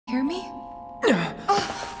Hear me?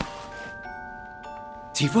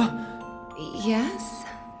 Tifa? Yes?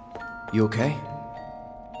 You okay?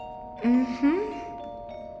 Mm-hmm.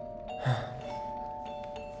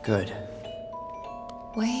 Good.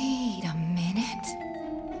 Wait a minute.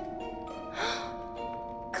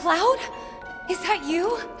 Cloud? Is that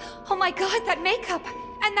you? Oh my god, that makeup!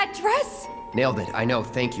 And that dress! Nailed it, I know,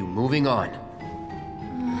 thank you. Moving on.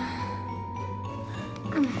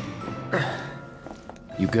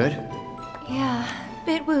 You good? Yeah,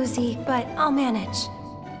 bit woozy, but I'll manage.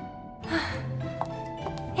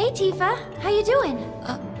 Hey Tifa, how you doing?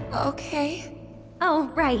 Okay.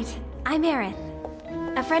 Oh, right. I'm Aerith,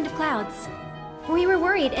 a friend of Cloud's. We were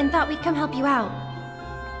worried and thought we'd come help you out.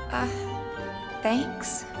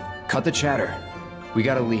 Thanks? Cut the chatter. We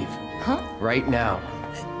gotta leave. Huh? Right now.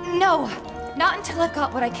 No! Not until I've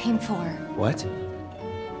got what I came for. What?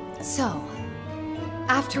 So,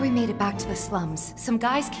 after we made it back to the slums, some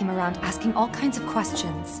guys came around asking all kinds of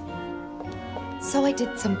questions. So I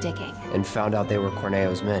did some digging. And found out they were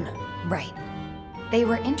Corneo's men. Right. They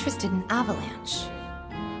were interested in Avalanche.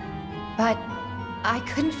 But I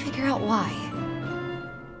couldn't figure out why.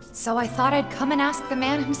 So I thought I'd come and ask the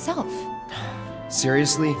man himself.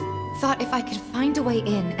 Seriously? Thought if I could find a way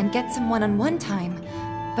in and get some one-on-one time,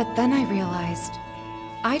 but then I realized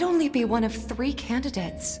I'd only be one of 3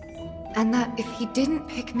 candidates, and that if he didn't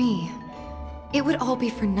pick me, it would all be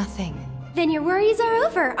for nothing. Then your worries are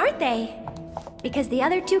over, aren't they? Because the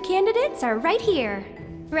other 2 candidates are right here,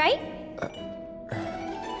 right?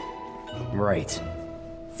 Right.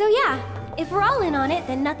 So yeah, if we're all in on it,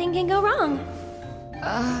 then nothing can go wrong.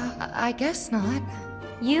 I guess not.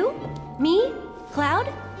 You? Me?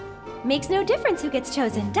 Cloud? Makes no difference who gets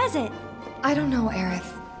chosen, does it? I don't know,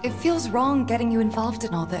 Aerith. It feels wrong getting you involved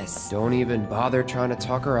in all this. Don't even bother trying to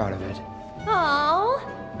talk her out of it. Aww,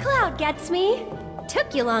 Cloud gets me.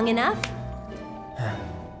 Took you long enough.